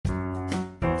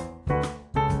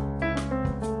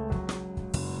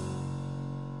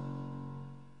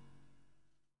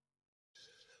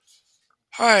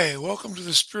Hi, welcome to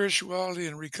the Spirituality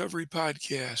and Recovery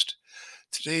Podcast.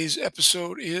 Today's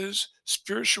episode is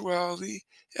Spirituality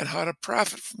and How to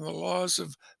Profit from the Laws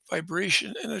of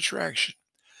Vibration and Attraction.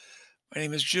 My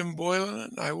name is Jim Boylan,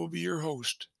 and I will be your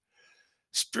host.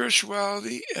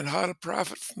 Spirituality and How to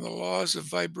Profit from the Laws of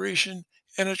Vibration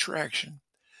and Attraction.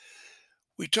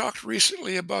 We talked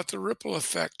recently about the ripple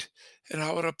effect and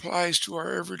how it applies to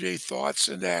our everyday thoughts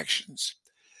and actions.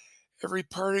 Every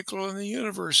particle in the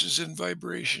universe is in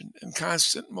vibration and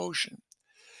constant motion.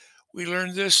 We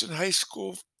learned this in high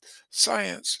school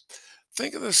science.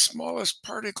 Think of the smallest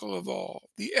particle of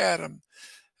all, the atom,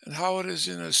 and how it is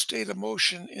in a state of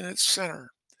motion in its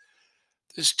center.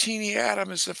 This teeny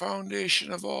atom is the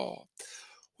foundation of all,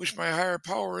 which my higher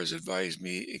power has advised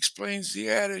me explains the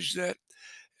adage that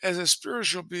as a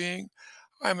spiritual being,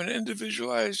 I'm an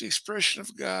individualized expression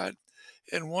of God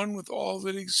and one with all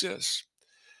that exists.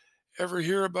 Ever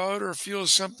hear about or feel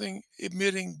something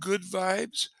emitting good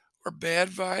vibes or bad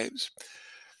vibes?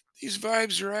 These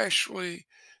vibes are actually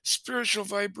spiritual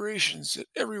vibrations that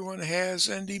everyone has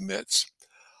and emits.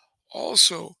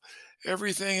 Also,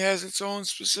 everything has its own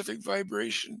specific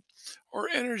vibration or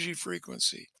energy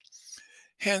frequency.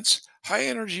 Hence, high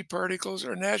energy particles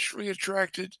are naturally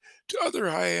attracted to other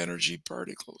high energy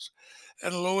particles,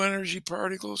 and low energy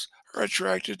particles are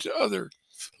attracted to other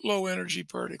low energy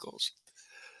particles.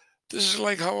 This is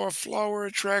like how a flower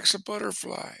attracts a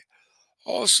butterfly.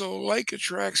 Also, like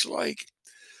attracts like.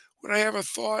 When I have a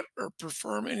thought or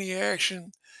perform any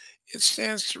action, it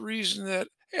stands to reason that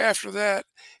after that,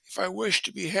 if I wish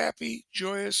to be happy,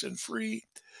 joyous, and free,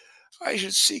 I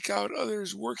should seek out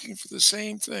others working for the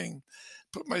same thing,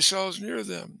 put myself near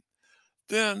them.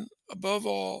 Then, above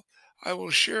all, I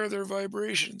will share their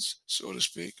vibrations, so to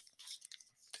speak.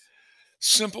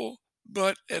 Simple,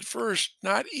 but at first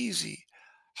not easy.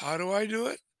 How do I do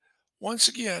it? Once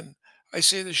again, I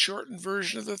say the shortened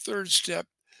version of the third step,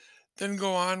 then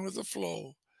go on with the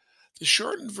flow. The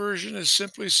shortened version is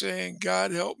simply saying,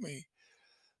 God help me.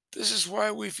 This is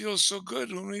why we feel so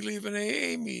good when we leave an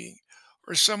AA meeting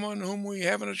or someone whom we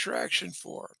have an attraction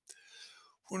for.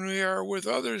 When we are with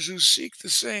others who seek the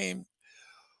same,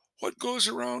 what goes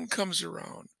around comes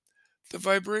around. The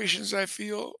vibrations I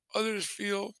feel, others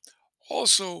feel.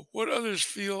 Also, what others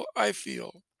feel, I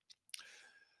feel.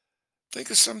 Think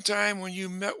of some time when you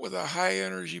met with a high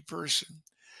energy person.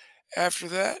 After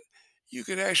that, you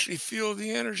could actually feel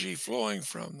the energy flowing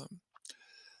from them.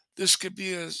 This could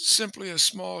be simply a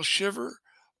small shiver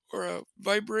or a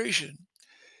vibration.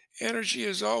 Energy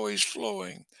is always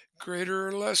flowing, greater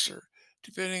or lesser,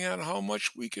 depending on how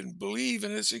much we can believe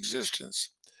in its existence.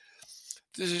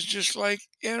 This is just like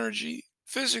energy,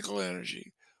 physical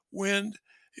energy, wind,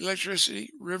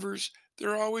 electricity, rivers,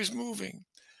 they're always moving.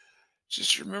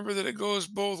 Just remember that it goes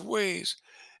both ways,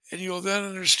 and you'll then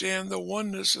understand the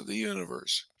oneness of the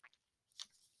universe.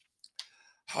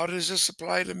 How does this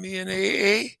apply to me in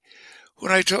AA?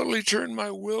 When I totally turn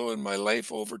my will and my life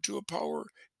over to a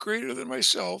power greater than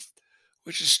myself,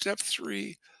 which is step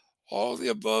 3, all the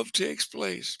above takes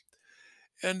place,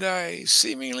 and I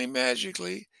seemingly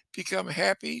magically become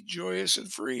happy, joyous,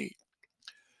 and free.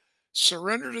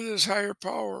 Surrender to this higher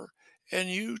power, and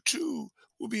you too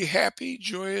will be happy,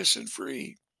 joyous, and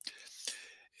free.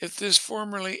 If this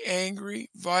formerly angry,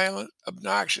 violent,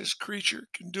 obnoxious creature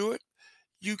can do it,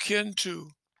 you can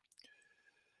too.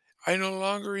 I no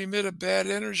longer emit a bad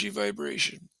energy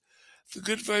vibration. The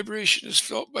good vibration is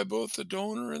felt by both the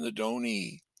donor and the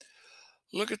donee.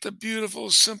 Look at the beautiful,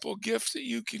 simple gift that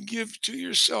you can give to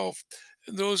yourself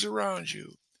and those around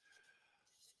you.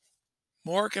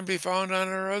 More can be found on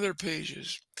our other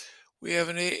pages. We have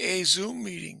an AA Zoom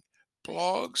meeting,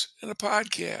 blogs, and a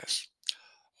podcast.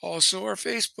 Also, our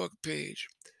Facebook page.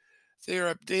 They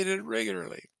are updated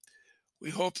regularly. We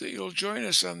hope that you'll join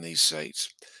us on these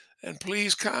sites. And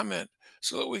please comment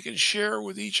so that we can share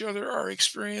with each other our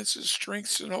experiences,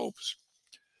 strengths, and hopes.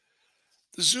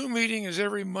 The Zoom meeting is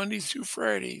every Monday through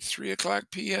Friday, 3 o'clock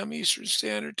p.m. Eastern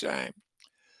Standard Time.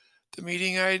 The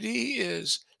meeting ID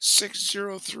is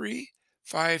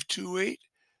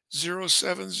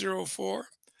 603-528-0704,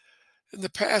 and the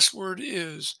password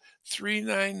is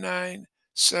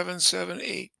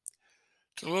 399778.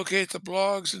 To locate the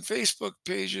blogs and Facebook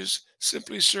pages,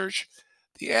 simply search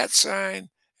the @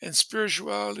 and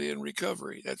spirituality and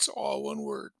recovery. That's all one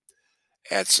word.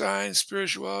 @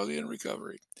 spirituality and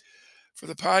recovery. For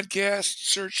the podcast,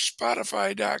 search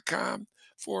spotify.com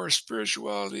for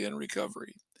spirituality and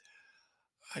recovery.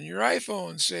 On your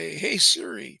iPhone, say, Hey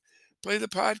Siri, play the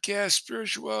podcast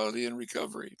Spirituality and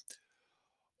Recovery.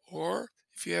 Or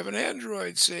if you have an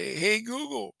Android, say, Hey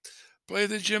Google, play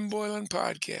the Jim Boylan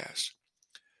podcast.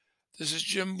 This is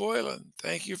Jim Boylan.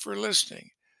 Thank you for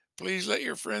listening. Please let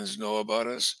your friends know about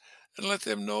us and let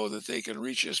them know that they can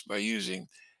reach us by using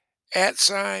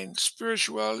 @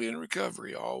 spirituality and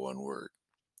recovery, all one word.